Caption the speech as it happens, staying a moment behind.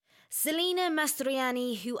Selena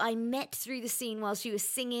Mastroianni, who I met through the scene while she was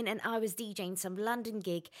singing and I was DJing some London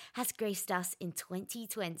gig, has graced us in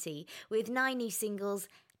 2020 with 9 new singles,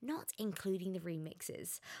 not including the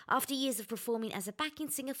remixes. After years of performing as a backing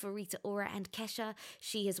singer for Rita Ora and Kesha,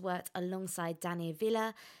 she has worked alongside Danny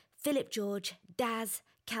Villa, Philip George, Daz,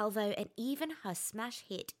 Calvo, and even her smash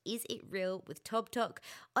hit Is It Real with Tob Tok,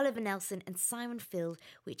 Oliver Nelson and Simon Field,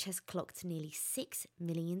 which has clocked nearly 6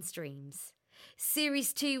 million streams.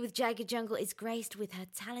 Series 2 with Jagged Jungle is graced with her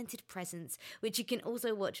talented presence, which you can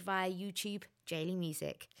also watch via YouTube, Jaylee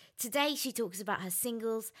Music. Today she talks about her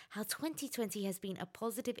singles, how 2020 has been a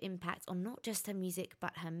positive impact on not just her music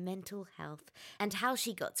but her mental health, and how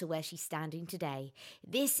she got to where she's standing today.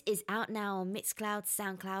 This is out now on Mixcloud,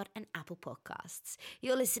 SoundCloud and Apple Podcasts.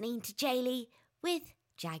 You're listening to Jaylee with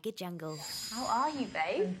Jagged Jungle. How are you,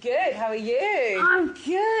 babe? I'm good. How are you? I'm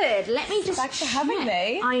good. Let me just Thanks for having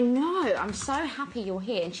me. I know. I'm so happy you're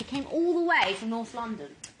here. And she came all the way from North London.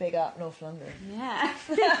 Big up North London. Yeah.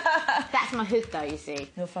 That's my hood, though, you see.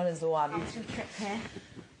 North London's the one. How was your trip here?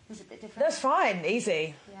 Was it a bit different? That's fine.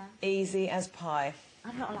 Easy. Yeah. Easy as pie.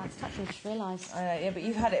 I'm not allowed to touch you, I just realised. Yeah, but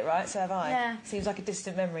you've had it, right? So have I. Yeah. Seems like a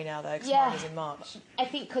distant memory now, though, because Yeah. mine was in March. I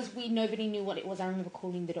think because nobody knew what it was, I remember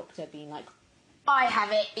calling the doctor being like, I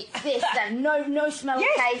have it, it's this, and no smell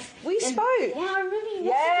Yes, of taste. we And- spoke. Yeah, I remember you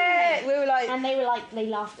Yeah, messaging me. we were like... And they were like, they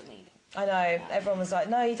laughed at me. I know, everyone was like,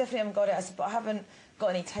 no, you definitely haven't got it. I said, but I haven't got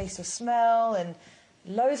any taste or smell, and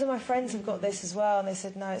loads of my friends have got this as well, and they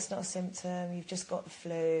said, no, it's not a symptom, you've just got the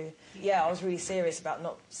flu. Yeah, I was really serious about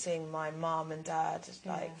not seeing my mum and dad,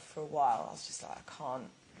 for a while. I was just like, I can't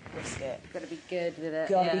risk it. Got to be good with it.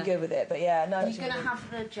 Gotta be good with it, but yeah, no. Are you going to have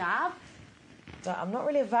the jab? I'm not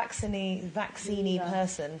really a vaccine-y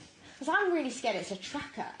person. Because I'm really scared it's a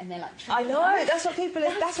tracker, and they're like... I know, that's what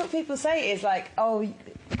people say, is like, oh,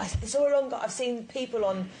 it's all along, I've seen people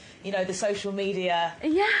on, the social media,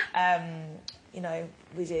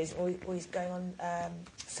 whizzes, always going on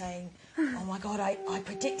saying, oh my God, I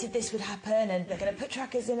predicted this would happen, and they're going to put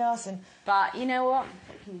trackers in us, and... But you know what?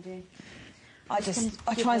 What can you do?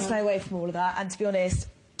 I try and stay away from all of that, and to be honest,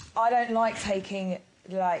 I don't like taking,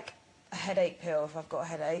 a headache pill if I've got a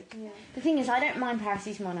headache. Yeah. The thing is, I don't mind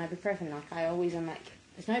paracetamol and ibuprofen. Like, I always am like,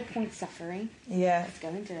 there's no point suffering. Yeah. Let's go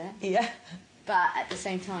into it. Yeah. But at the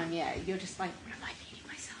same time, yeah, you're just like, what am I feeding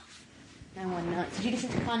myself? No one knows. Did you listen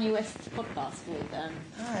to Kanye West's podcast with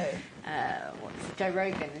Joe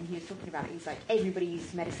Rogan? And he was talking about it. He's like, everybody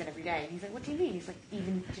uses medicine every day. And he's like, what do you mean? He's like,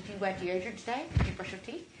 even did you wear deodorant today? Did you brush your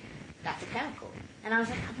teeth? That's a chemical. And I was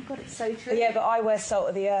like, oh my God, it's so true. Yeah, but I wear Salt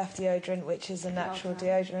of the Earth deodorant, which is a natural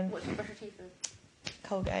deodorant. What do you brush your teeth with?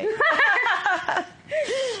 Colgate.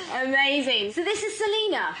 Amazing. So this is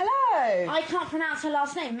Selena. Hello. I can't pronounce her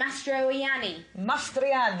last name. Mastroianni.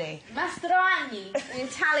 Mastroianni. Mastroianni in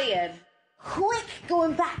Italian. Quick,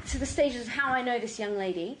 going back to the stages of how I know this young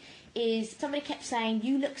lady, is somebody kept saying,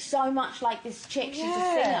 you look so much like this chick, she's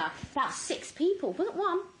a singer. About 6 people. Wasn't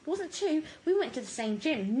one, wasn't 2. We went to the same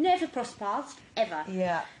gym, never crossed paths, ever.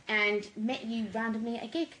 Yeah. And met you randomly at a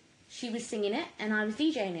gig. She was singing it, and I was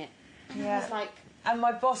DJing it. And I was like... And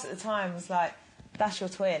my boss at the time was like, that's your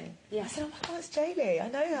twin. Yeah. I said, oh my God, it's Jaylee, I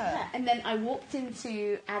know her. Yeah. And then I walked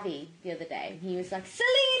into Avi the other day, and he was like,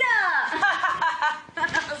 Selena!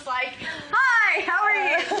 I was like, hi, how are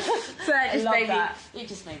you? So it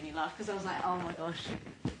just made me laugh, because I was like, oh my gosh,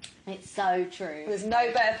 it's so true. There's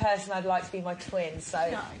no better person I'd like to be my twin, so...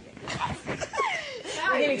 No.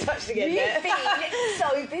 We're getting touched again, You've been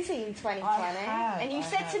so busy in 2020. And you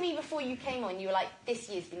said have. to me before you came on, you were like, this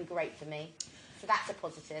year's been great for me. So that's a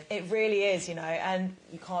positive. It really is, and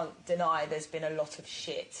you can't deny there's been a lot of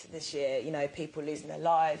shit this year, people losing their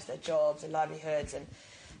lives, their jobs, their livelihoods,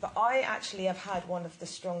 but I actually have had one of the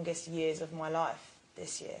strongest years of my life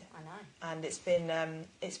this year. I know. And it's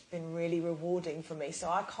been really rewarding for me, so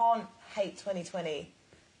I can't hate 2020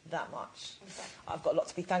 that much. Okay. I've got a lot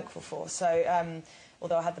to be thankful for, so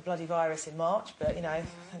although I had the bloody virus in March, but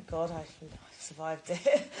thank God I survived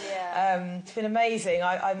it. Yeah. It's been amazing.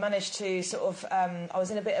 I managed to sort of... I was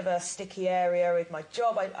in a bit of a sticky area with my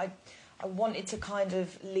job. I wanted to kind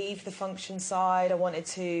of leave the function side. I wanted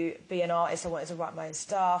to be an artist. I wanted to write my own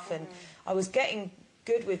stuff. And I was getting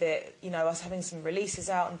good with it. I was having some releases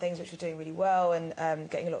out and things which were doing really well and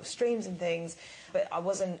getting a lot of streams and things. But I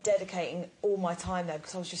wasn't dedicating all my time there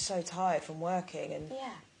because I was just so tired from working. And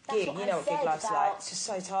gig. what You I know what gig said life's like. about- It's just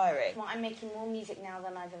so tiring. Well, I'm making more music now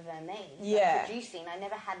than I've ever made. Yeah. Like producing, I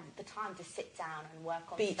never had the time to sit down and work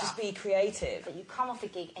on stuff. Just be creative. But you come off a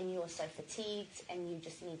gig and you're so fatigued and you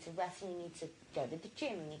just need to rest and you need to go to the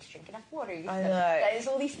gym, you need to drink enough water. I know. There's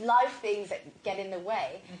all these life things that get in the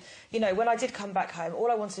way. You know, when I did come back home, all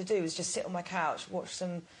I wanted to do was just sit on my couch, watch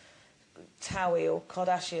some Towie or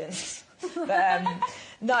Kardashians. But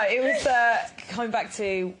no, it was coming back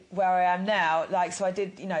to where I am now. Like, so I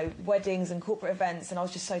did, you know, weddings and corporate events, and I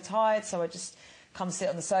was just so tired, so I just come sit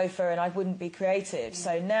on the sofa and I wouldn't be creative.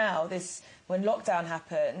 So now, when lockdown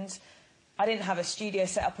happened, I didn't have a studio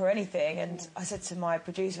set up or anything, and I said to my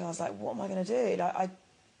producer, I was like, what am I going to do? Like,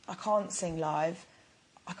 I can't sing live,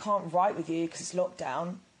 I can't write with you because it's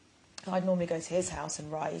lockdown. I'd normally go to his house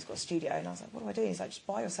and write. He's got a studio, and I was like, what do I do? He's like, just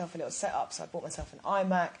buy yourself a little setup. So I bought myself an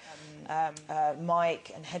iMac,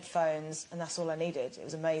 mic and headphones, and that's all I needed. It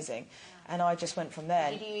was amazing. And I just went from there.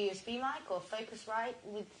 Did you use USB mic or Focusrite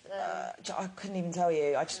with... I couldn't even tell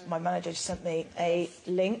you. My manager just sent me a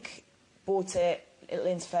link, bought it, little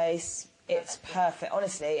interface. It's perfect,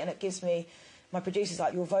 honestly, and it gives me... My producer's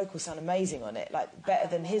like, your vocals sound amazing on it, like better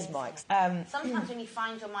than his mics. Sometimes when you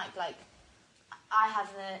find your mic, like... I have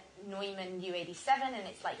the Neumann U87 and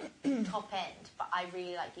it's like top end, but I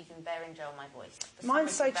really like using Behringer on my voice.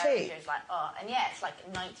 Mine's so cheap. Behringer is like, and yeah, it's like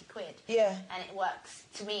 90 quid. Yeah. And it works.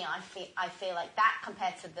 To me, I feel like that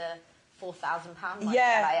compared to the £4,000 mic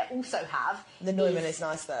Yeah. that I also have. The Neumann is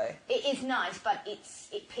nice though. It is nice, but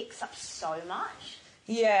it picks up so much.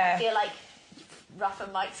 Yeah. I feel like rougher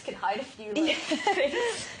mics can hide a few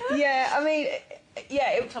things. Yeah, I mean,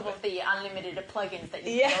 yeah. On top of the unlimited plugins that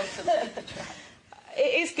you Yeah. can also put the track.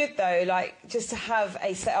 It is good though, like just to have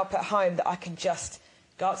a setup at home that I can just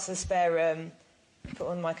go up to the spare room, put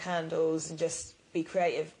on my candles and just be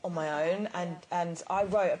creative on my own. And I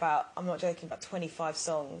wrote about, I'm not joking, about 25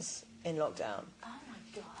 songs in lockdown. Oh my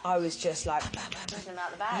god. I was just like... Pushing them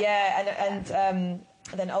out the bag. Yeah,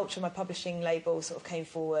 and then Ultra, my publishing label, sort of came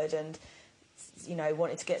forward and, you know,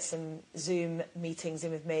 wanted to get some Zoom meetings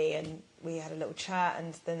in with me, and we had a little chat,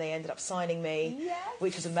 and then they ended up signing me, Yes.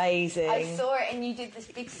 which was amazing. I saw it, and you did this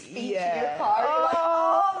big speech in Yeah. your car. You're like,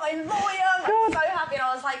 oh, my lawyer! I'm so happy, and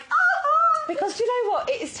I was like, oh! Because do you know what?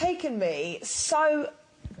 It has taken me so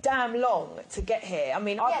damn long to get here. I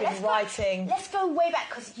mean, I've been writing... Let's go way back,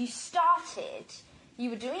 because you started... You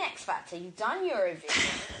were doing X Factor, you've done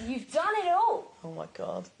Eurovision, you've done it all. Oh, my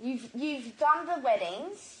God. You've done the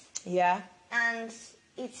weddings, Yeah. and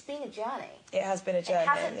it's been a journey. It has been a journey, It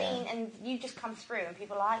hasn't yeah. been, and you just come through, and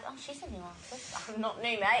people are like, oh, she's a new artist. I'm not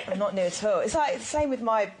new, mate. I'm not new at all. It's like the same with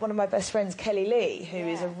one of my best friends, Kelly Lee, who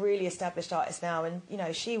is a really established artist now, and, you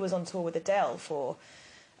know, she was on tour with Adele for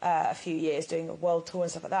a few years, doing a world tour and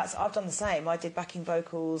stuff like that. So I've done the same. I did backing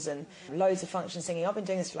vocals and loads of function singing. I've been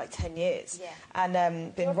doing this for like 10 years. Yeah.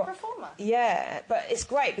 And been You're a performer. Yeah, but it's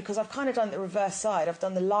great because I've kind of done the reverse side. I've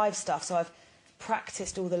done the live stuff, so I've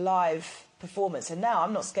practiced all the live performance, and now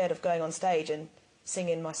I'm not scared of going on stage and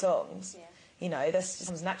singing my songs. Yeah. You know, that just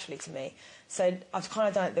comes naturally to me. So I've kind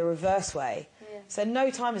of done it the reverse way. Yeah. So no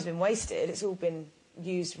time has been wasted. It's all been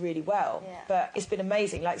used really well. Yeah. But it's been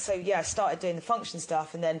amazing. Like, so yeah, I started doing the function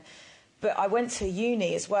stuff, and then, but I went to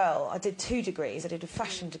uni as well. I did 2 degrees. I did a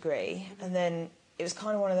fashion degree, and then it was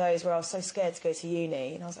kind of one of those where I was so scared to go to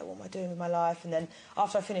uni, and I was like, what am I doing with my life? And then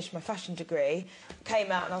after I finished my fashion degree,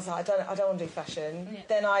 came out and I was like, I don't want to do fashion. Yeah.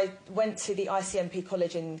 Then I went to the ICMP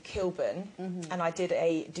college in Kilburn, and I did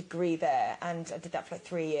a degree there, and I did that for like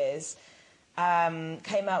 3 years.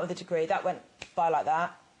 Came out with a degree, that went by like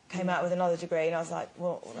that. Came out with another degree, and I was like,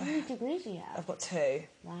 well, How many degrees do you have? I've got 2.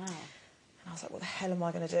 Wow. And I was like, what the hell am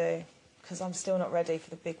I going to do? Because I'm still not ready for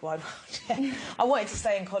the big wide world. I wanted to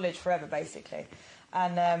stay in college forever, basically.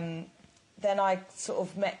 And then I sort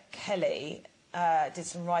of met Kelly, did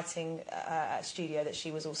some writing at a studio that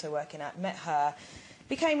she was also working at, met her,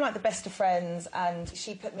 became like the best of friends, and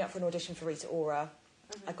she put me up for an audition for Rita Ora.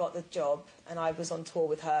 I got the job, and I was on tour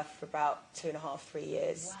with her for about 2.5, 3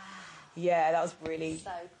 years. Wow. Yeah, that was really...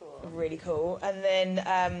 So cool. Really cool. And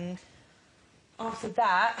then after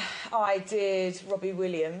that, I did Robbie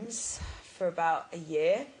Williams for about a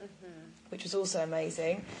year, which was also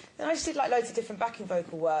amazing. Then I just did like loads of different backing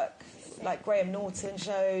vocal work, like Graham Norton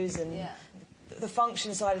shows, and the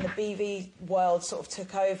function side and the BV world sort of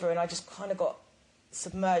took over, and I just kind of got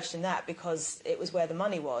submerged in that because it was where the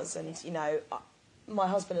money was. And, you know, my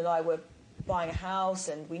husband and I were buying a house,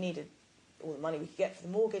 and we needed all the money we could get for the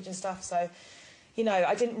mortgage and stuff, so, you know,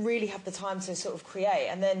 I didn't really have the time to sort of create.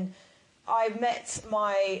 And then I met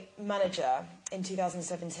my manager, in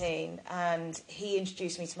 2017, and he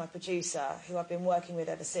introduced me to my producer, who I've been working with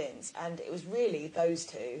ever since. And it was really those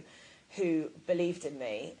two who believed in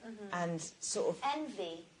me and sort of...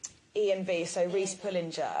 Envy. ENV, so Reese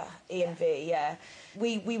Pullinger, ENV, yeah.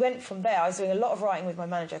 We went from there. I was doing a lot of writing with my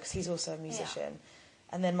manager because he's also a musician.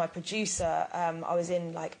 And then my producer, I was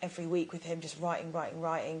in like every week with him, just writing,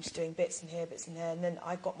 just doing bits in here, bits in there. And then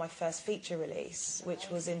I got my first feature release, which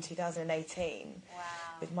was in 2018,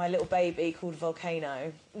 with my little baby called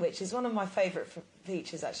Volcano, which is one of my favourite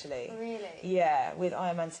features, actually. Really? Yeah, with I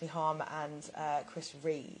Am Anthony Harm and Chris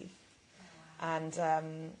Reeve.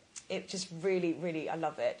 And it just really, really, I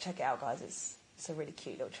love it. Check it out, guys. It's a really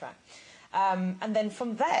cute little track. And then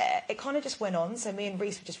from there, it kind of just went on. So me and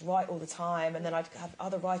Reese would just write all the time, and then I'd have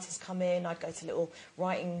other writers come in. I'd go to little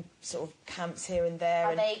writing sort of camps here and there.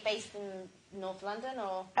 Are they based in North London,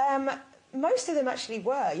 or...? Most of them actually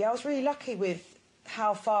were. Yeah, I was really lucky with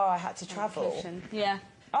how far I had to travel. Yeah.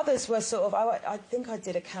 Others were sort of... I think I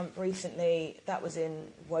did a camp recently that was in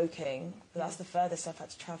Woking, but that's the furthest I've had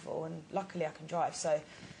to travel, and luckily I can drive, so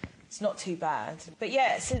it's not too bad. But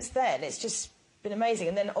yeah, since then, it's just been amazing.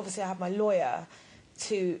 And then obviously I had my lawyer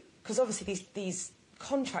to... Because obviously these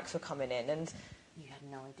contracts were coming in, and... You had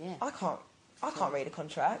no idea. I can't read a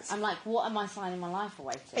contract. I'm like, what am I signing my life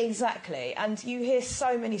away to? Exactly. And you hear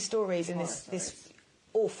so many stories in this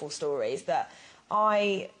awful stories that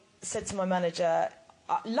I said to my manager...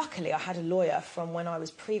 luckily, I had a lawyer from when I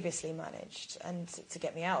was previously managed and to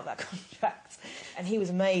get me out of that contract. And he was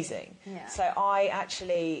amazing. Yeah. So I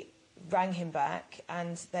actually rang him back,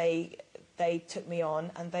 and they took me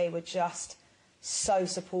on, and they were just so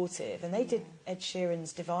supportive. And they did Ed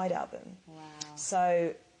Sheeran's Divide album. Wow.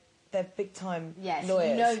 So they're big-time lawyers. So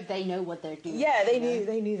you know they know what they're doing. Yeah, they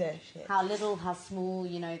knew their shit. How little, how small,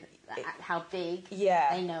 you know, how big.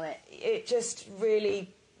 Yeah. They know it. It just really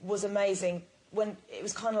was amazing. When it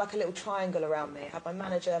was kind of like a little triangle around me. I had my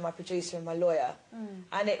manager, my producer, and my lawyer.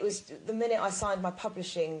 And it was the minute I signed my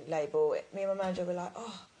publishing label, me and my manager were like,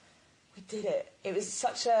 oh, we did it. It was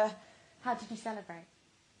such a... How did you celebrate?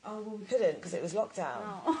 Oh, well, we couldn't because it was lockdown.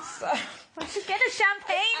 Oh. So... We should get a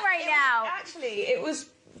champagne now. Actually, it was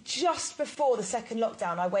just before the second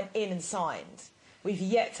lockdown I went in and signed. We've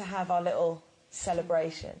yet to have our little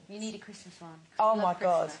celebration. You need a Christmas one. Oh, my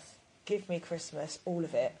God. Give me Christmas, all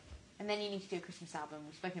of it. And then you need to do a Christmas album.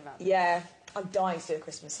 We've spoken about that. Yeah, I'm dying to do a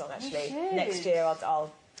Christmas song, actually. Next year,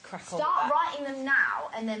 I'll crack on with that. Start writing them now,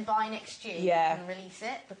 and then by next year you can release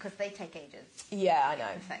it, because they take ages. Yeah, I know.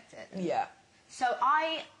 Perfect it. Yeah. So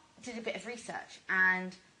I did a bit of research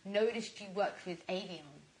and noticed you worked with Avion.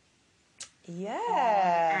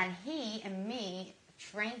 Yeah. And he and me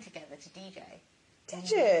trained together to DJ. Did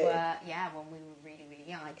you? When we were really, really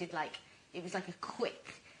young. I did it was like a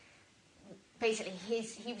quick... Basically,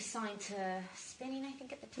 he was signed to Spinning, I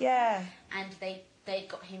think, at the time. Yeah. And they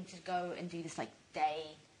got him to go and do this day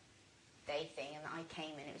thing, and I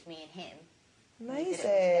came and it was me and him. Amazing. We did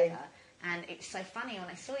it together. And it was so funny when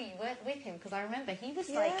I saw you with him, because I remember he was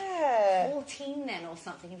 14 then or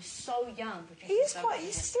something. He was so young. He's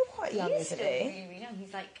still quite young, isn't he? He's still really, really young.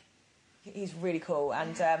 He's really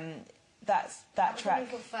that that track. One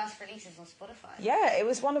of your first releases on Spotify. Yeah, it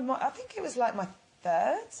was one of my. I think it was like my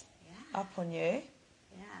third. Up on You. Yeah.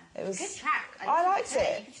 It was a good track. I liked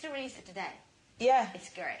it. You can still release it today. Yeah. It's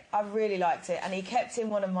great. I really liked it. And he kept in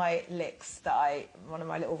one of my licks one of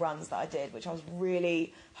my little runs that I did, which I was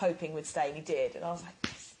really hoping would stay, and he did. And I was like,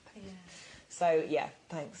 yes, thank you. So, yeah,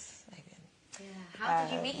 thanks, Avion. Yeah. How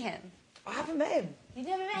did you meet him? I haven't met him. You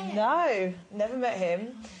never met him? No, never met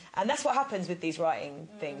him. And that's what happens with these writing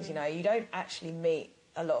things, you know. You don't actually meet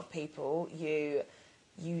a lot of people. You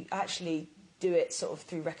actually... do it sort of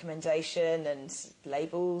through recommendation and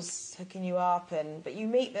labels hooking you up, but you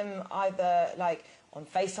meet them either like on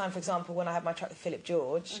FaceTime, for example. When I had my track with Philip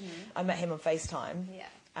George, I met him on FaceTime,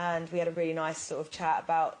 and we had a really nice sort of chat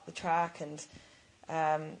about the track, and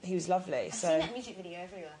he was lovely. I've seen that music video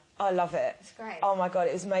everywhere. I love it. It's great. Oh my God,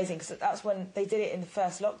 it was amazing, because that's when they did it in the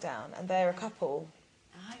first lockdown, and they're a couple.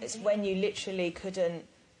 It's when you literally couldn't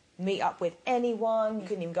meet up with anyone. You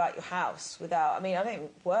couldn't even go out your house without... I mean, I don't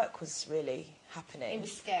think work was really happening. It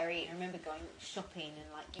was scary. I remember going shopping and,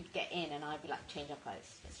 you'd get in and I'd be like, change our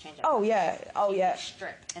clothes. Let's change our clothes. Oh, yeah.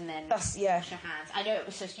 Strip and then wash your hands. I know it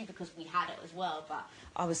was so stupid because we had it as well, but...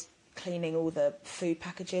 I was cleaning all the food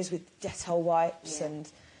packages with Dettol wipes, and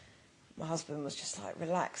my husband was just like,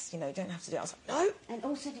 relax, you know, you don't have to do it. I was like, no. And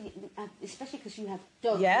also, especially because you have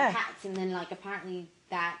dogs and cats, and then, apparently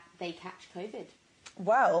that they catch COVID.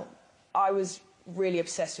 Well, I was really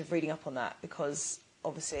obsessed with reading up on that, because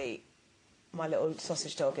obviously my little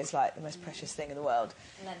sausage dog is like the most precious thing in the world.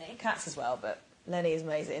 Lenny. Cats as well, but Lenny is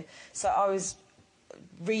amazing. So I was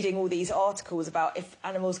reading all these articles about if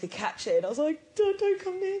animals could catch it, and I was like, don't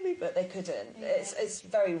come near me, but they couldn't. Yeah. It's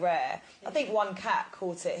very rare. I think one cat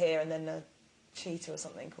caught it here, and then a cheetah or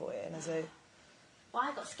something caught it in a zoo. Well,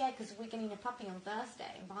 I got scared because we're getting a puppy on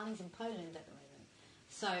Thursday, and Barney's in Poland at the moment.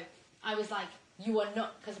 So I was like, you are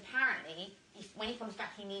not, because apparently when he comes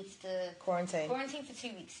back he needs to Quarantine for 2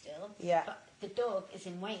 weeks still. Yeah. But the dog is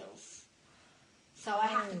in Wales. So I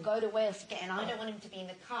have to go to Wales to get in. I don't want him to be in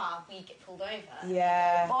the car when you get pulled over.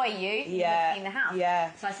 Yeah. Boy, you Yeah. must be in the house.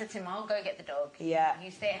 Yeah. So I said to him, I'll go get the dog. Yeah.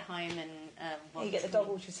 You stay at home and... You get the dog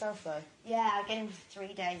all to yourself, though. Yeah, I'll get him for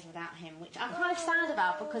 3 days without him, which I'm kind of sad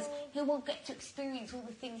about because he won't get to experience all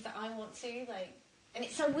the things that I want to. Like, and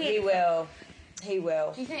it's so weird. He will. He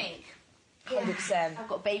will. Do you think? 100%. I've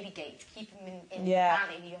got baby gates. Keep them in Yeah.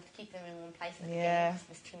 apparently you have to keep them in one place. At the Yeah. beginning 'cause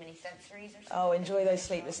there's too many sensories or something. Oh, enjoy those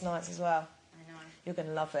sleepless nights as well. I know. You're going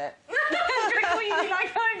to love it.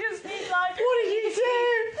 I just need like. What did you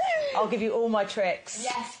do? I'll give you all my tricks.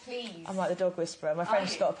 Yes, please. I'm like the dog whisperer. My friend Are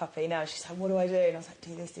just you? got a puppy now. She's like, what do I do? And I was like,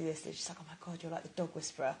 do this, do this, do this. She's like, oh my God, you're like the dog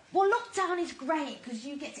whisperer. Well, lockdown is great because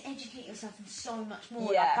you get to educate yourself in so much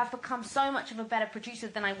more. Yeah. Like, I've become so much of a better producer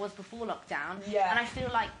than I was before lockdown. Yeah. And I feel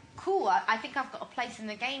like, cool, I think I've got a place in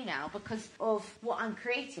the game now because of what I'm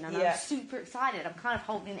creating. And Yeah. I'm super excited. I'm kind of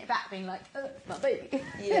holding it back, being like, my baby.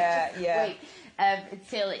 Yeah, Just yeah. wait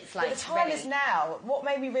until it's like But the time ready. is now. What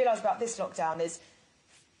made me realise about this lockdown is,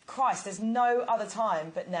 Christ, there's no other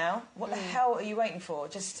time but now. What the hell are you waiting for?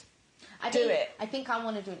 Just do it. I think I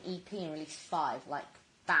want to do an EP and release 5, like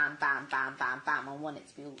bam, bam, bam, bam, bam. I want it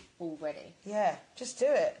to be all ready. Yeah, just do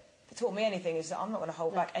it. If it taught me anything, is that I'm not going to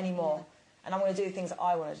hold back anymore. And I'm going to do things that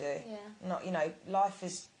I want to do. Yeah. Not, you know, life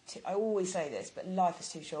is... I always say this, but life is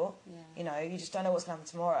too short. Yeah. You know, you just don't know what's going to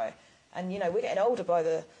happen tomorrow. And, you know, we're getting older by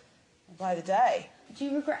the day. Do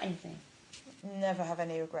you regret anything? Never have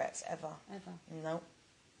any regrets, ever. Ever? No.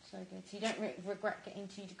 So good. So you don't regret getting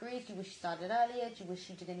 2 degrees? Do you wish you started earlier? Do you wish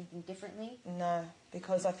you did anything differently? No,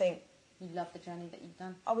 because I think You love the journey that you've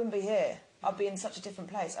done? I wouldn't be here. I'd be in such a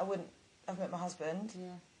different place. I wouldn't have met my husband. Yeah.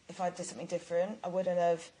 If I did something different, I wouldn't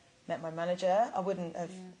have met my manager. I wouldn't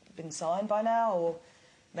have been signed by now, or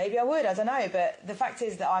maybe I would, I don't know. But the fact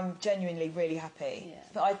is that I'm genuinely really happy. Yeah.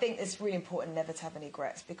 But I think it's really important never to have any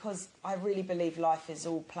regrets, because I really believe life is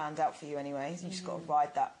all planned out for you anyways. You just got to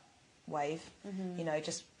ride that wave. You know,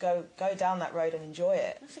 just go down that road and enjoy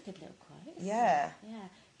it. That's a good little quote. Yeah. Yeah.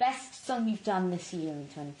 Best song you've done this year in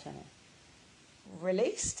 2020?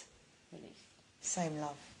 Released? Released. Same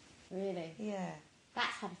Love. Really? Yeah. That's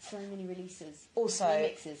had so many releases. Also-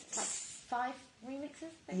 remixes. It's like 5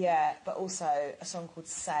 remixes? I think? Yeah, but also a song called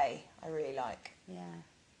Say, I really like. Yeah.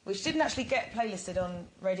 Which didn't actually get playlisted on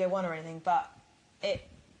Radio 1 or anything, but it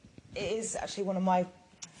is actually one of my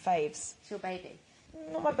faves. It's your baby.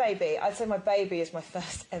 Not my baby. I'd say my baby is my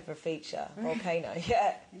first ever feature, Volcano.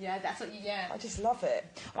 Yeah, Yeah, that's what you get. I just love it.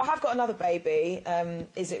 I have got another baby,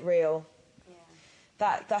 Is It Real?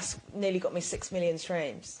 Yeah. That's nearly got me 6 million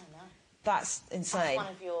streams. I know. That's insane. That's one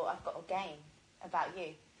of your... I've got a game about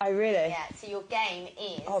you. Oh, really? Yeah, so your game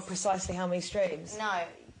is... Oh, precisely how many streams? No,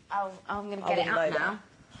 I'm going to I get it wouldn't up know now. that.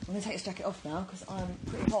 I'm going to take this jacket off now because I'm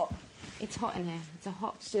pretty hot. It's hot in here. It's a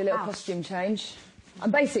hot Do a little house. costume change. I'm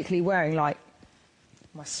basically wearing, like,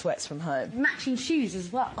 my sweats from home. Matching shoes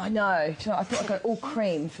as well. I know. Do you know, I thought I'd go all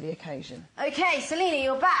cream for the occasion. Okay, Selena,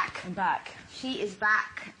 you're back. I'm back. She is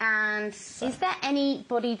back. And is there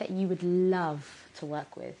anybody that you would love to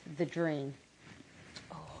work with? The dream.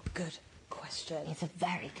 Oh, good question. It's a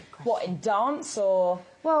very good question. What, in dance or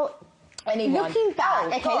Well, anyone? looking back, Oh,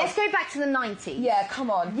 okay, God. let's go back to the 90s. Yeah,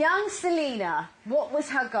 come on. Young Selena, what was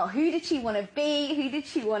her goal? Who did she want to be? Who did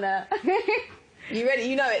she want to... You ready?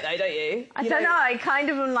 You know it though, don't you? I don't know, I kind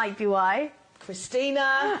of am like, do I?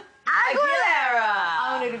 Christina Aguilera! I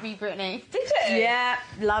Aguilera. wanted to be Britney. Did you? Yeah,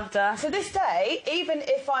 loved her. To this day, even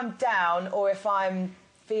if I'm down or if I'm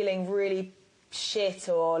feeling really shit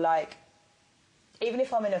or like, even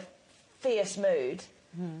if I'm in a fierce mood,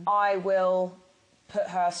 I will put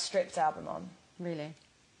her stripped album on. Really?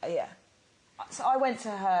 Yeah. So I went to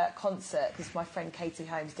her concert because my friend Katie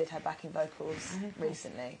Holmes did her backing vocals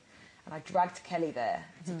recently, and I dragged Kelly there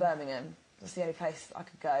to Birmingham. That's the only place I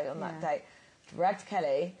could go on that date. Dragged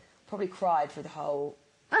Kelly, probably cried through the whole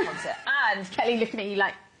concert, and Kelly looking at you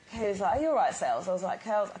like... Kelly was like, "Are you all right, Sales?" I was like,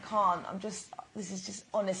 "Kels, I can't. This has just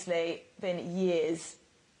honestly been years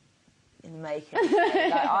in the making.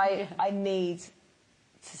 Like, I need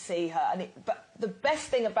to see her." But the best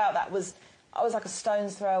thing about that was I was like a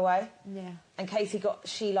stone's throw away. Yeah. And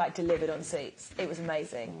she like delivered on seats. It was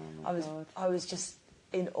amazing. God. I was just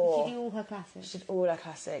in awe. She did all her classics. She did all her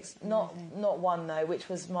classics. Not one though, which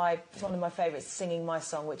was one of my favourites, Singing My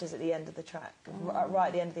Song, which is at the end of the track, right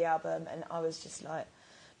at the end of the album, and I was just like,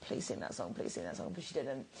 please sing that song, but she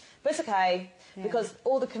didn't. But it's okay, because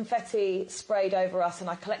all the confetti sprayed over us, and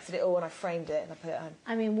I collected it all and I framed it and I put it home.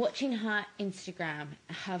 I mean, watching her Instagram,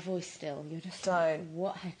 her voice still, you're just Don't. like,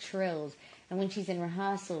 what her trills. And when she's in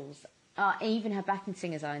rehearsals, even her backing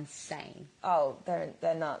singers are insane. Oh, they're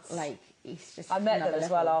nuts. Like, it's just I met them another as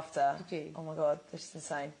well level. after. Did you? Oh my God, they're just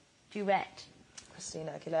insane. Duet.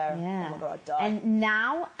 Christina Aguilera. Yeah. Oh my God, I'd die. And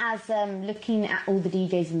now, as looking at all the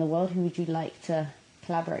DJs in the world, who would you like to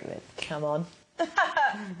collaborate with? Come on.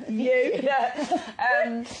 You?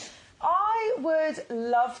 Yeah. I would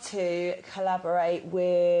love to collaborate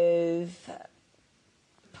with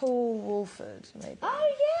Paul Woolford, maybe.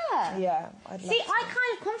 Oh, yeah. Yeah, I'd love See, to. I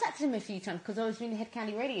kind of contacted him a few times because I was doing the Head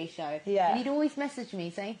Candy radio show. Yeah. And he'd always message me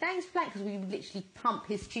saying, thanks, Black, because we would literally pump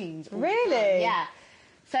his tunes. all the Really? time. Yeah.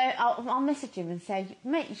 So I'll message him and say,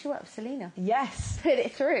 mate, you should work with Selena. Yes. Put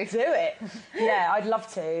it through. Do it. Yeah, I'd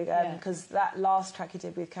love to, Yeah. because that last track he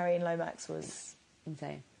did with Karine Lomax was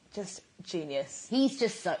Insane. just genius. He's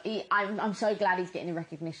just so... I'm so glad he's getting the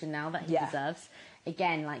recognition now that he Yeah. deserves.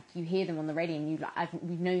 Again, like, you hear them on the radio and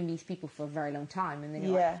we've known these people for a very long time, and then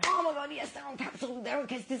you're Yeah. like, oh my God, yes, they're on Capitol, they're on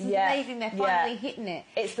Kiss, this is Yeah. amazing, they're Yeah. finally hitting it.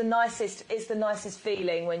 It's the nicest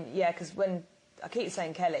feeling because when I keep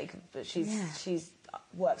saying Kelly, but she's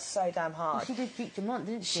worked so damn hard. She did Duke Dumont,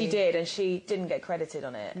 didn't she? She did, and she didn't get credited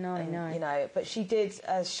on it. No, I and, know. You know, but she did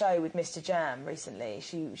a show with Mr. Jam recently.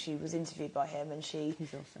 She was interviewed by him, and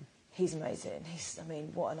He's awesome. he's amazing.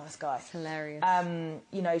 What a nice guy. It's hilarious.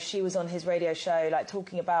 You know, she was on his radio show, like,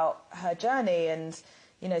 talking about her journey and,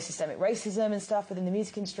 you know, systemic racism and stuff within the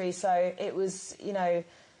music industry. So it was, you know,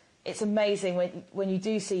 it's amazing when you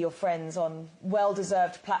do see your friends on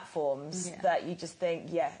well-deserved platforms that you just think,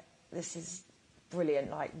 yeah, this is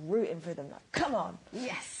brilliant, like, rooting for them, like, come on.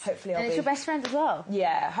 Yes. Hopefully and it's your best friend as well.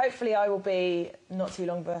 Yeah, hopefully I will be not too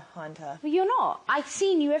long behind her. Well, you're not. I've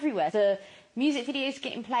seen you everywhere. The music videos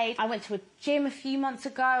getting played. I went to a gym a few months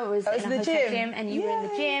ago. I was in a the hotel gym? and you were in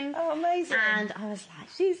the gym. Oh, amazing. And I was like,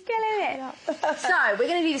 she's killing it. So, we're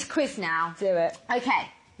going to do this quiz now. Do it. Okay,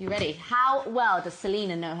 you ready? How well does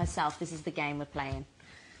Selena know herself? This is the game we're playing.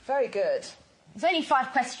 Very good. There's only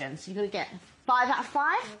 5 questions. You've got to get 5 out of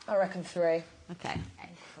 5? I reckon 3. Okay.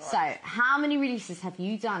 So, how many releases have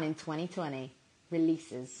you done in 2020?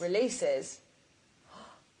 Releases. Releases?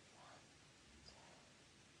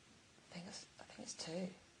 I think it's 2.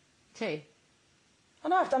 2. Oh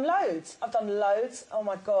no, I've done loads. Oh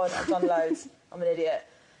my God, I've done loads. I'm an idiot.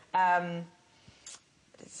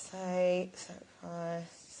 Did say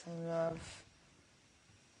Sacrifice, Same Love.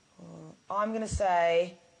 I'm going to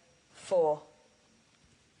say 4.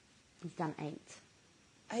 You've done 8.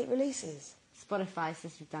 8 releases. Spotify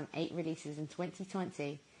says you've done 8 releases in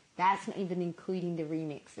 2020. That's not even including the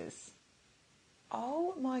remixes.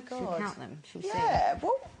 Oh my God. She'll count them. She'll Yeah,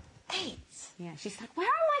 well, 8. Yeah, she's like, where are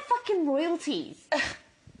my fucking royalties?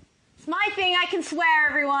 It's my thing, I can swear,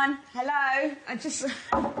 everyone. Hello, I just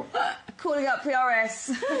calling up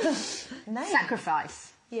PRS. Name.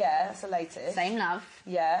 Sacrifice. Yeah, that's the latest. Same Love.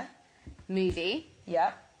 Yeah, Movie.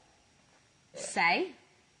 yeah. Say.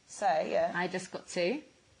 Yeah. I just got 2.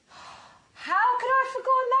 How could I have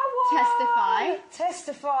forgotten that one?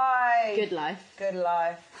 Testify. Good Life. Good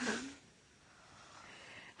Life.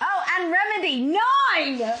 Oh, and Remedy. 9!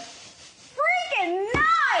 Freaking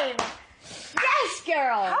 9! Yes,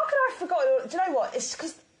 girl! How could I have forgotten? Do you know what? It's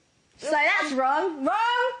because. So that's wrong.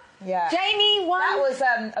 Wrong! Yeah. Jamie, 1. That was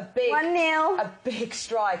a big 1-0. a big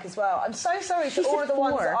strike as well. I'm so sorry She for all said of the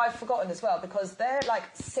ones 4. that I've forgotten as well, because they're like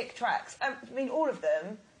sick tracks. I mean, all of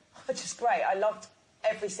them are just great. I loved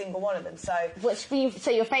every single one of them. So So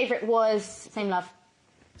your favourite was Same Love?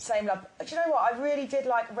 Same Love. Do you know what? I really did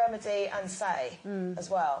like Remedy and Say as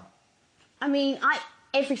well. I mean,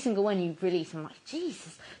 every single one you release, I'm like,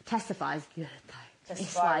 Jesus. Testify is good, though. Testify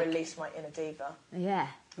It's like, released my inner diva. Yeah,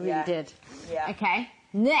 really Yeah. did. Yeah. Okay,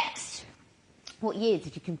 next. What year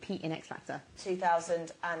did you compete in X Factor?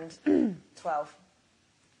 2012.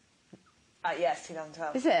 Yes,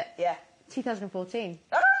 2012. Is it? Yeah. 2014.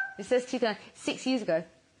 Ah! It says 6 years ago.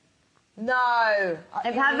 No. Have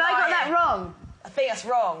I got that wrong? I think that's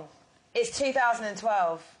wrong. It's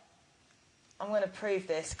 2012. I'm going to prove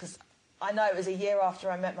this because I know it was a year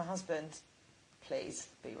after I met my husband. Please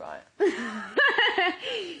be right.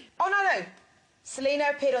 Oh, no. Selena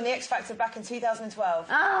appeared on the X Factor back in 2012.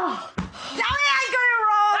 Oh, damn it, I got it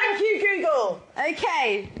wrong! Thank you, Google.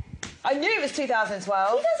 Okay, I knew it was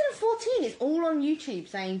 2012. 2014 is all on YouTube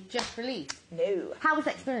saying just released. No. How was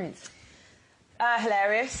the experience?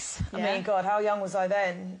 Hilarious. Yeah. I mean, God, how young was I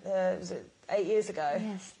then? Was it 8 years ago?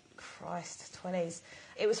 Yes. Christ, 20s.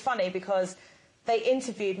 It was funny because they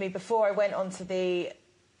interviewed me before I went onto the...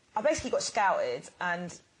 I basically got scouted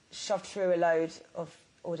and shoved through a load of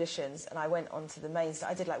auditions, and I went onto the main...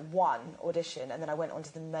 I did like one audition, and then I went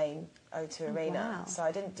onto the main O2 Arena. Wow. So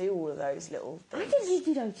I didn't do all of those little things. I think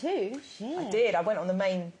you did O2. Shit. I did. I went on the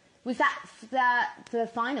main... Was that the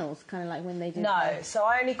finals, kind of like when they did? No, so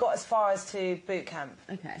I only got as far as to boot camp.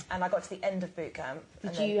 Okay. And I got to the end of boot camp.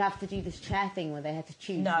 Did you have to do this chair thing where they had to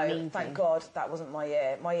choose the No, main thank thing? God that wasn't my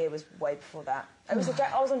year. My year was way before that. I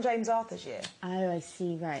was on James Arthur's year. Oh, I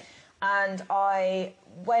see, right. And I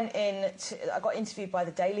went in I got interviewed by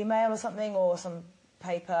the Daily Mail or something, or some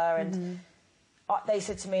paper, and they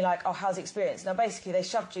said to me, like, oh, how's the experience? Now, basically, they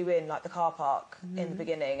shoved you in, like, the car park in the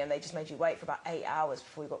beginning, and they just made you wait for about 8 hours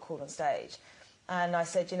before you got called on stage. And I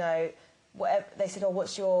said, you know, whatever. They said, oh,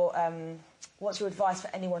 what's your advice for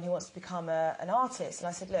anyone who wants to become an artist? And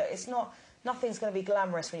I said, look, nothing's going to be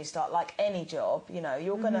glamorous when you start, like any job, you know.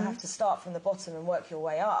 You're going to have to start from the bottom and work your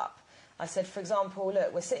way up. I said, for example,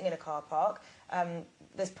 look, we're sitting in a car park,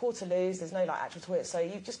 there's portaloos, there's no, like, actual toilets, so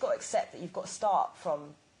you've just got to accept that you've got to start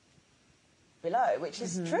from below, which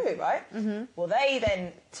is true, right? Well, they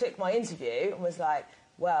then took my interview and was like,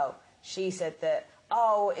 well, she said that,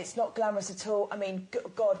 oh, it's not glamorous at all. I mean,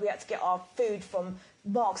 God, we had to get our food from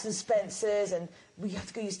Marks and Spencer's, and we had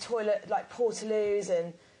to go use toilet, like, portaloos,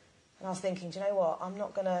 and I was thinking, do you know what? I'm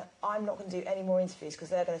not gonna do any more interviews because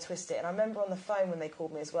they're gonna twist it. And I remember on the phone when they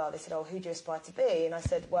called me as well, they said, oh, who do you aspire to be? And I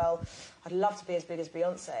said, well, I'd love to be as big as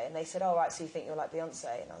Beyonce. And they said, oh, right, so you think you're like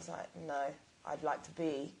Beyonce? And I was like, no, I'd like to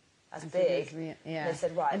be as big. Yeah. And they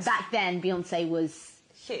said, right. And back then, Beyonce was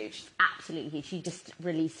huge. absolutely huge. She just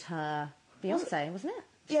released her Beyonce, wasn't it?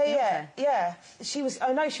 Yeah. She was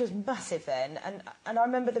massive then, and I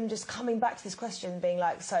remember them just coming back to this question, being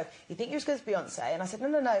like, "So you think you're as good as Beyonce?" And I said,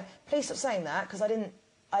 "No, please stop saying that, because I didn't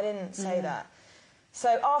say that."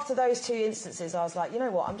 So after those two instances, I was like, you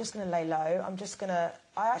know what? I'm just going to lay low.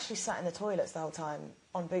 I actually sat in the toilets the whole time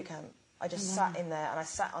on boot camp. I just sat in there, and I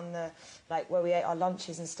sat on the, like, where we ate our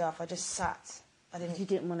lunches and stuff. I just sat. You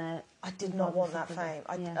didn't want to. I did not want that fame.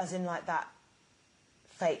 As in, like, that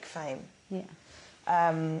fake fame. Yeah.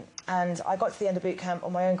 And I got to the end of boot camp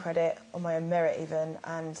on my own credit, on my own merit even,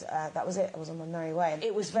 and that was it. I was on my merry way. And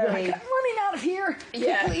it was very... Like, I'm running out of here quickly.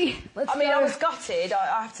 Yeah. I was gutted.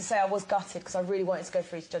 I have to say I was gutted because I really wanted to go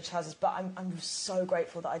for each judge houses, but I'm so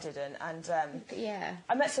grateful that I didn't. And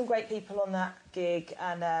I met some great people on that gig,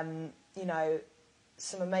 and you know,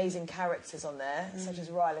 some amazing characters on there, such as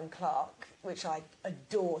Ryland Clark, which I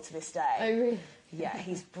adore to this day. Oh, really? Yeah,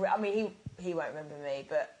 he's... I mean, he won't remember me,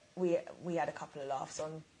 but... We had a couple of laughs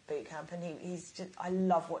on boot camp, and he's just... I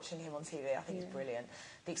love watching him on TV. I think he's brilliant.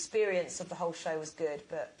 The experience of the whole show was good,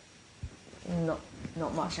 but not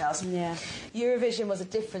much else. Yeah. Eurovision was a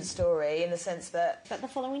different story in the sense that... Is that the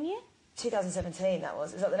following year? 2017, that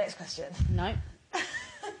was. Is that the next question? No.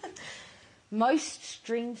 Most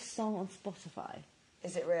streamed song on Spotify.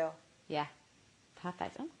 Is it real? Yeah.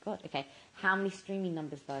 Perfect. Oh, God. Okay. How many streaming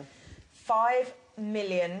numbers, though? 5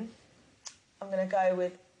 million. I'm going to go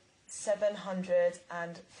with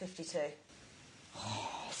 752.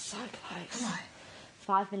 Oh, so close. Come on.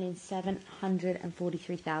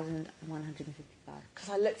 5,743,155. Because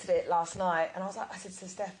I looked at it last night and I said to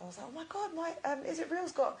Steph, I was like, oh my God, Is It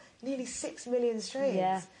Real's got nearly 6 million streams.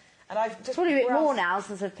 Yeah. And I've just... Probably a bit more now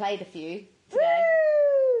since I've played a few today.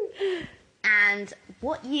 Woo! And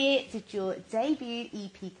what year did your debut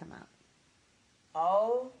EP come out?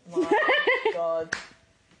 Oh my God.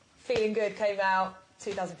 Feeling Good came out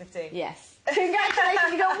 2015. Yes.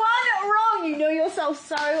 Congratulations, you got one wrong. You know yourself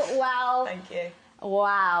so well. Thank you.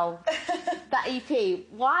 Wow. That EP.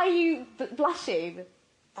 Why are you blushing?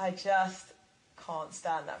 I just can't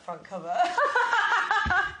stand that front cover.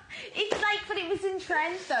 It's like, but it was in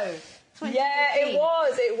trend though. Yeah, it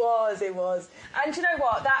was. And do you know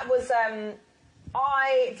what? That was,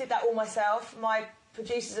 I did that all myself. My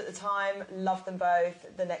producers at the time, loved them both.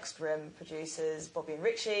 The Next Room producers, Bobby and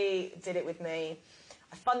Richie, did it with me.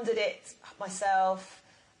 I funded it myself,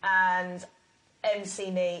 and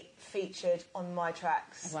MC Neat featured on my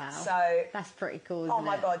tracks. Wow. So that's pretty cool, isn't oh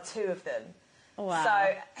my it? God, 2 of them. Wow.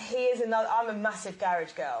 So he is another... I'm a massive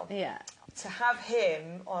garage girl. Yeah. To have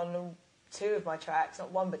him on 2 of my tracks,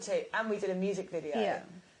 not 1 but 2, and we did a music video. Yeah.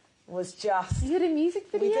 was just... You did a music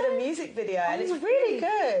video? We did a music video, and it's really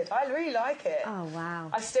good. I really like it. Oh, wow.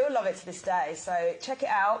 I still love it to this day, so check it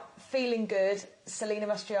out. Feeling Good, Selena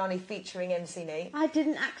Mastriani featuring MC Neat. I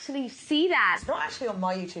didn't actually see that. It's not actually on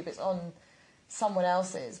my YouTube, it's on someone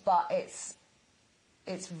else's, but it's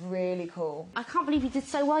really cool. I can't believe you did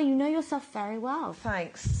so well. You know yourself very well.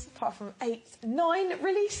 Thanks. Apart from 9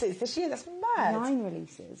 releases this year, that's mad. 9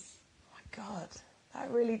 releases. Oh my God.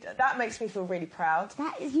 That makes me feel really proud.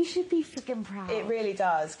 You should be freaking proud. It really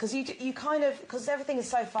does, because you kind of, because everything is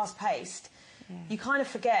so fast paced, you kind of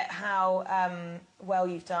forget how well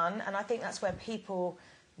you've done, and I think that's where people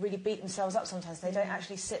really beat themselves up sometimes. They don't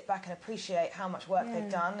actually sit back and appreciate how much work they've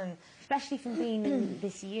done, and especially from being in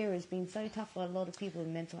this year has been so tough for a lot of people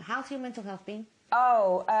in mental. How's your mental health been?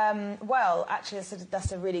 Oh, well, actually,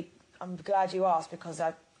 that's a really. I'm glad you asked, because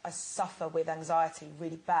I suffer with anxiety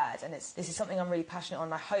really bad, and this is something I'm really passionate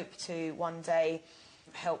on. I hope to one day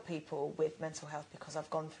help people with mental health, because I've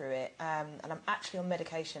gone through it, and I'm actually on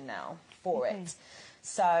medication now for it.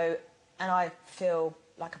 So, and I feel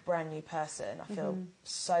like a brand new person. I feel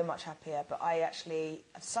so much happier, but I've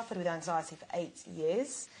suffered with anxiety for 8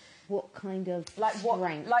 years. What kind of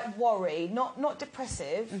strength? Like worry, not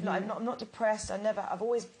depressive. Like I'm not depressed. I've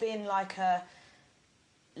always been like a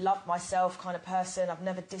love myself kind of person. I've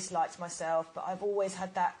never disliked myself, but I've always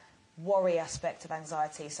had that worry aspect of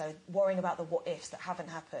anxiety. So worrying about the what ifs that haven't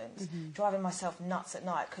happened, driving myself nuts at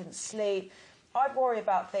night, couldn't sleep. I'd worry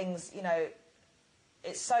about things,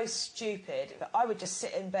 it's so stupid, but I would just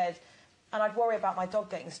sit in bed and I'd worry about my dog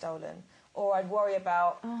getting stolen, or I'd worry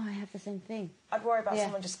about... Oh, I have the same thing. I'd worry about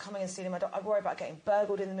someone just coming and stealing my dog. I'd worry about getting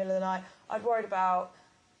burgled in the middle of the night. I'd worry about,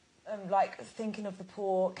 thinking of the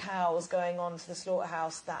poor cows going on to the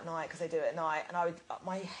slaughterhouse that night, because they do it at night, and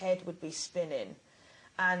my head would be spinning.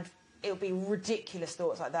 And it would be ridiculous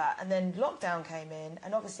thoughts like that. And then lockdown came in,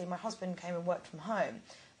 and obviously my husband came and worked from home.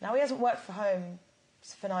 Now, he hasn't worked from home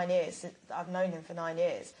for 9 years. I've known him for 9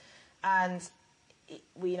 years. And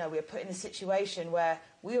we were put in a situation where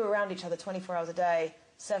we were around each other 24 hours a day,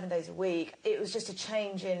 7 days a week. It was just a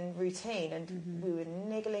change in routine, and we were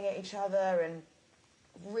niggling at each other and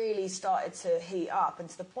really started to heat up, and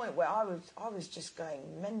to the point where I was just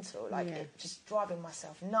going mental, just driving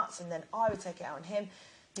myself nuts, and then I would take it out on him.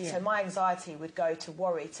 So my anxiety would go to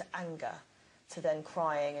worry, to anger, to then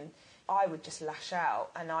crying, and I would just lash out,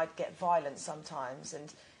 and I'd get violent sometimes.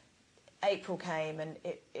 And April came, and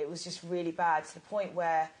it was just really bad, to the point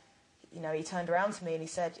where, he turned around to me and he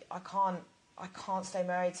said, I can't stay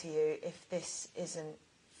married to you if this isn't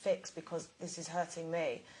fixed, because this is hurting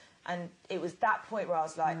me. And it was that point where I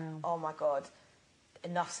was like, oh my God,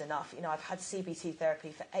 enough's enough. I've had CBT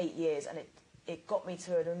therapy for 8 years, and it got me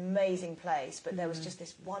to an amazing place, but there was just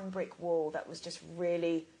this one brick wall that was just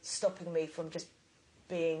really stopping me from just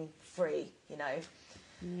being free,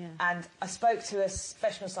 And I spoke to a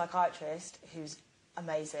professional psychiatrist who's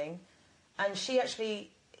amazing, and she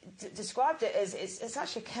actually described it as it's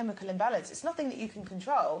actually a chemical imbalance. It's nothing that you can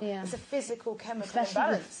control. Yeah. It's a physical chemical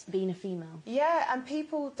imbalance. With being a female. Yeah, and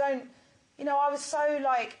people don't... I was so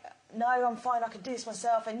like, no, I'm fine, I could do this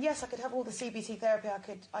myself, and yes, I could have all the CBT therapy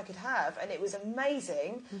I could have, and it was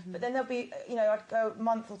amazing, but then there'll be, I'd go a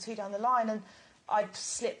month or 2 down the line, and I'd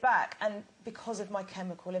slip back, and because of my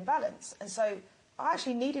chemical imbalance. And so I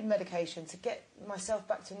actually needed medication to get myself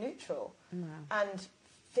back to neutral and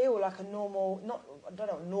feel like a normal, I don't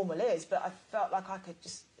know what normal is, but I felt like I could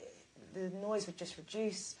just, the noise would just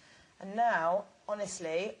reduce. And now,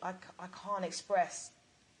 honestly, I can't express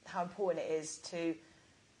how important it is to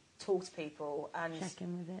talk to people and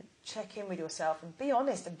check in with yourself and be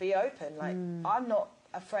honest and be open. Like, I'm not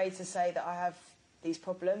afraid to say that I have these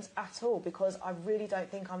problems at all, because I really don't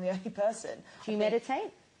think I'm the only person. Do you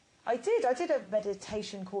meditate? I did a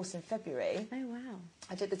meditation course in February. Oh, wow.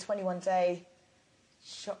 I did the 21-day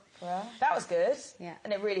chakra. That was good. Yeah.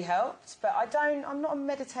 And it really helped. But I'm not a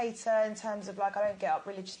meditator in terms of, I don't get up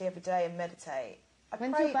religiously every day and meditate.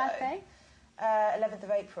 When's your birthday? 11th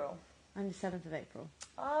of April. I'm the 7th of April.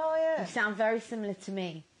 Oh, yeah. You sound very similar to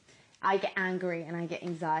me. I get angry and I get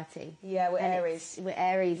anxiety. Yeah, we're Aries. We're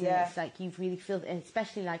Aries, and it's like you really feel,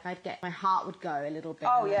 especially I'd get, my heart would go a little bit.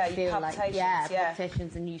 Oh, yeah, you feel palpitations.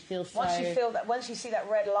 Palpitations, and you feel so... Once you see that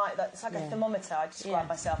red light, it's like a thermometer, I describe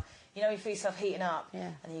myself. You feel yourself heating up,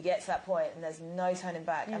 and you get to that point, and there's no turning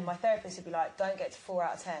back. And my therapist would be like, don't get to 4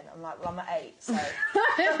 out of 10. I'm like, well, I'm at 8, so... I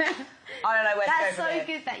don't know where to go from here. That's so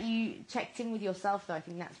good that you checked in with yourself, though. I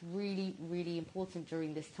think that's really, really important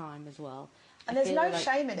during this time as well. And there's no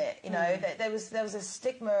shame in it, There was a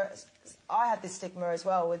stigma. I had this stigma as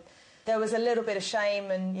well with there was a little bit of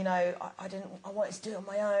shame, and I wanted to do it on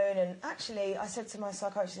my own. And actually, I said to my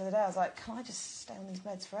psychiatrist the other day, I was like, can I just stay on these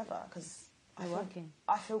meds forever? Because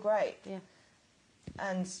I feel great. Yeah.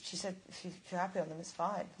 And she said, if you're happy on them, it's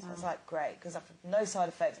fine. So I was like, great, because I've no side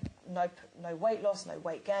effects, no weight loss, no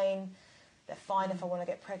weight gain. They're fine if I want to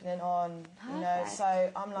get pregnant on,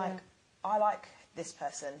 So I'm like, I like this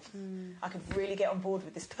person. I could really get on board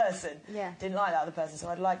with this person. Yeah. Didn't like that other person, so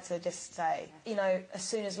I'd like to just say, as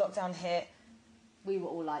soon as lockdown hit, we were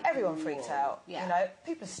all like... everyone freaked out. Yeah.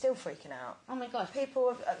 People are still freaking out. Oh, my gosh.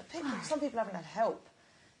 Some people haven't had help,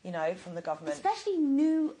 from the government. Especially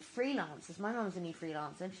new freelancers. My mum's a new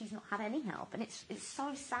freelancer and she's not had any help, and it's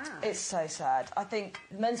so sad. It's so sad. I think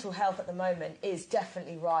mental health at the moment is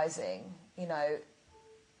definitely rising,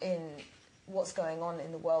 in what's going on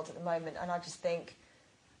in the world at the moment. And I just think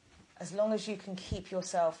as long as you can keep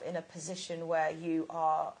yourself in a position where you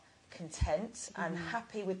are content and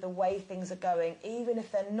happy with the way things are going, even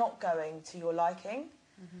if they're not going to your liking,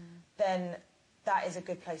 then that is a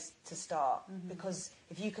good place to start. Because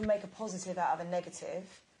if you can make a positive out of a negative,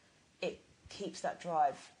 it keeps that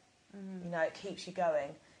drive. It keeps you going.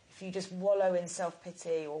 If you just wallow in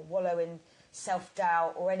self-pity or wallow in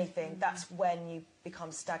self-doubt or anything, that's when you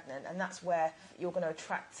become stagnant, and that's where you're going to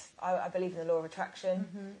attract. I believe in the law of attraction.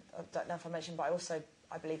 I don't know if I mentioned, but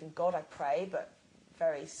I believe in God. I pray, but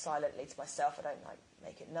very silently to myself. I don't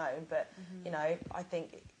make it known, but I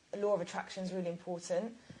think the law of attraction is really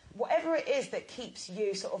important. Whatever it is that keeps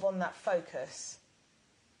you sort of on that focus,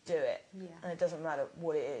 do it. Yeah. And it doesn't matter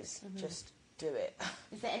what it is, just do it.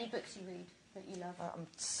 Is there any books you read that you love? I'm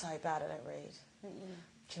so bad I don't read. That you...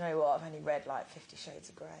 Do you know what? I've only read 50 Shades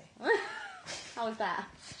of Grey. How was that?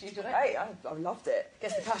 Did you enjoy it? Hey, I loved it.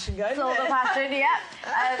 Gets the passion going. All the passion, yeah.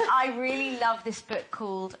 I really love this book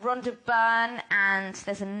called Rhonda Byrne, and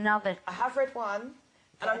there's another. I have read one,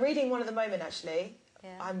 and I'm reading one at the moment, actually.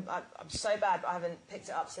 Yeah. I'm so bad, but I haven't picked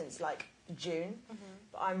it up since, June.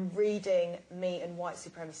 But I'm reading Me and White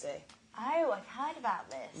Supremacy. Oh, I've heard about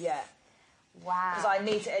this. Yeah. Wow. Because I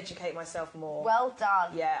need to educate myself more. Well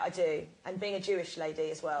done. Yeah, I do. And being a Jewish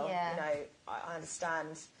lady as well, Yeah. I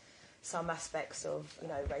understand some aspects of,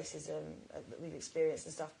 racism that we've experienced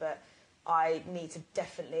and stuff, but I need to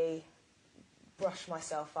definitely brush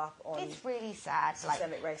myself up on... It's really sad,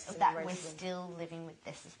 systemic racism that and we're racism. still living with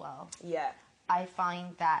this as well. Yeah. I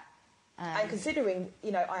find that... and considering,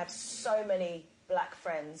 I have so many black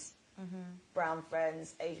friends, brown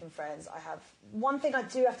friends, Asian friends, I have... One thing I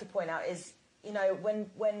do have to point out is,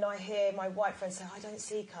 when I hear my white friends say, I don't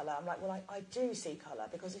see colour, I'm like, well, I do see colour,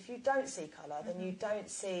 because if you don't see colour, then you don't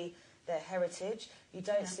see their heritage, you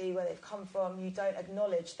don't see where they've come from, you don't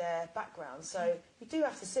acknowledge their background. So you do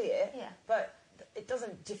have to see it, but it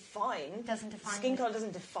doesn't define... Skin colour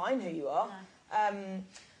doesn't define who you are.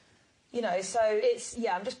 So it's...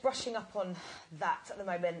 Yeah, I'm just brushing up on that at the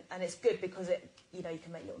moment, and it's good because you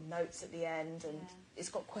can make little notes at the end, and it's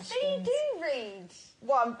got questions. So you do read?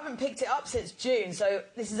 Well, I haven't picked it up since June, so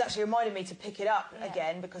this has actually reminded me to pick it up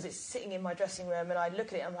again, because it's sitting in my dressing room, and I look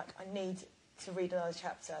at it and I'm like, I need to read another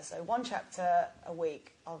chapter. So one chapter a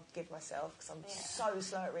week I'll give myself, because I'm so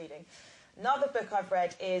slow at reading. Another book I've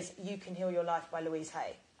read is You Can Heal Your Life by Louise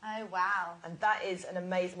Hay. Oh, wow. And that is an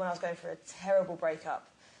amazing... When I was going through a terrible breakup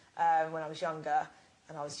when I was younger,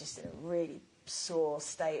 and I was just in a really sore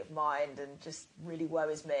state of mind and just really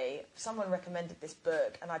woes me, someone recommended this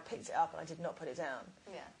book, and I picked it up and I did not put it down.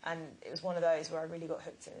 Yeah. And it was one of those where I really got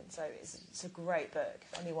hooked in. So it's a great book.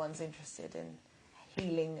 If anyone's interested in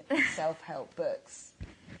healing self-help books,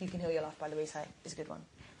 You Can Heal Your Life by Louise Hay. It's a good one.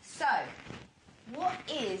 So, what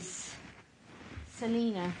is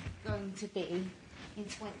Selena going to be in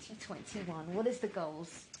 2021? What is the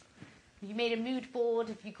goals? You made a mood board.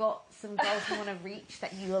 Have you got some goals you want to reach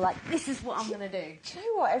that you were like, this is what I'm going to do? Do you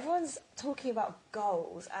know what? Everyone's talking about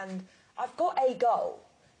goals, and I've got a goal,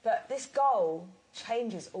 but this goal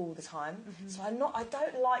changes all the time. So I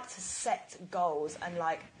don't like to set goals and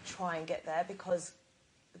try and get there, because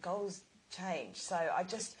the goals change. So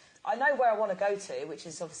I know where I want to go to, which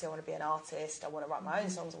is obviously I want to be an artist, I want to write my own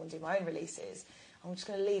songs, I want to do my own releases. I'm just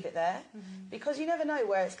going to leave it there, because you never know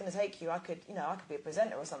where it's going to take you. I could be a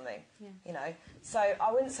presenter or something, So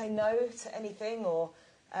I wouldn't say no to anything, or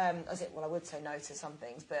I would say no to some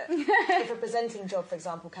things, but if a presenting job, for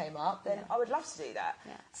example, came up, then I would love to do that.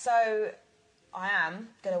 Yeah. So I am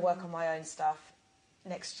going to work on my own stuff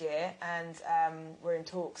next year, and we're in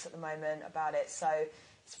talks at the moment about it. So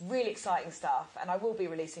it's really exciting stuff, and I will be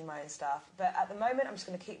releasing my own stuff. But at the moment, I'm just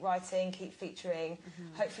going to keep writing, keep featuring,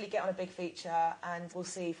 hopefully get on a big feature, and we'll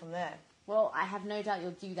see from there. Well, I have no doubt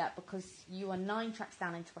you'll do that because you are 9 tracks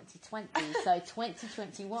down in 2020. So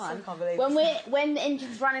 2021, Still can't believe when the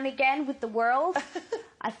engine's running again with the world,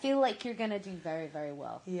 I feel like you're going to do very, very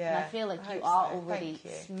well. Yeah, And I feel like I you hope are so. already Thank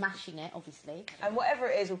you. smashing it, obviously. And whatever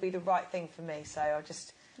it is will be the right thing for me. So I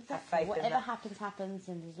just have faith in Whatever that. happens, happens.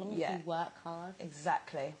 And as long as Yeah. you work hard,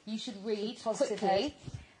 Exactly. you should read Positive quickly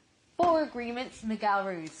 4 Agreements, Miguel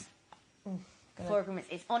Ruiz. 4 Agreements.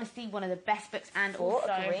 It's honestly one of the best books, and 4 also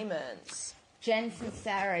agreements. Jen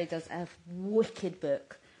Sincero does a wicked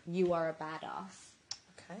book, You Are a Badass.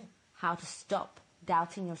 Okay. How to stop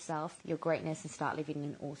doubting yourself, your greatness, and start living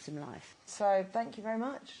an awesome life. So thank you very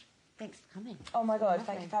much. Thanks for coming. Oh my God, Lovely.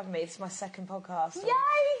 thank you for having me. This is my second podcast. Yay!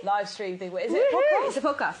 Live stream thing. Is it a Woohoo! podcast? It's a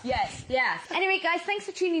podcast. Yes. Yeah. Anyway, guys, thanks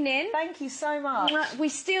for tuning in. Thank you so much. We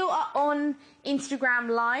still are on Instagram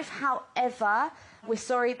Live. However, we're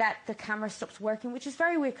sorry that the camera stopped working, which is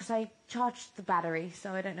very weird because I charged the battery,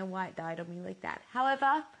 so I don't know why it died on me like that.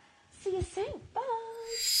 However, see you soon. Bye.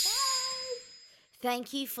 Bye.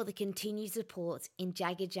 Thank you for the continued support in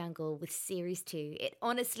Jagged Jungle with Series 2. It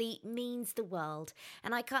honestly means the world,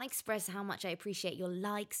 and I can't express how much I appreciate your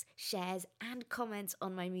likes, shares, and comments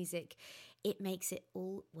on my music. It makes it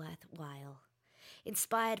all worthwhile.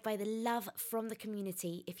 Inspired by the love from the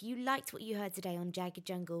community, if you liked what you heard today on Jagged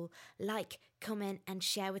Jungle, like, comment, and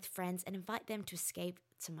share with friends and invite them to escape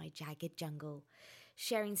to my Jagged Jungle.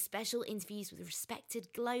 Sharing special interviews with respected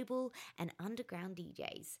global and underground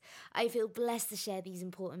DJs. I feel blessed to share these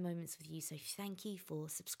important moments with you, so thank you for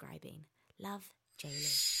subscribing. Love,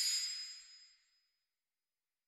 Jaylee.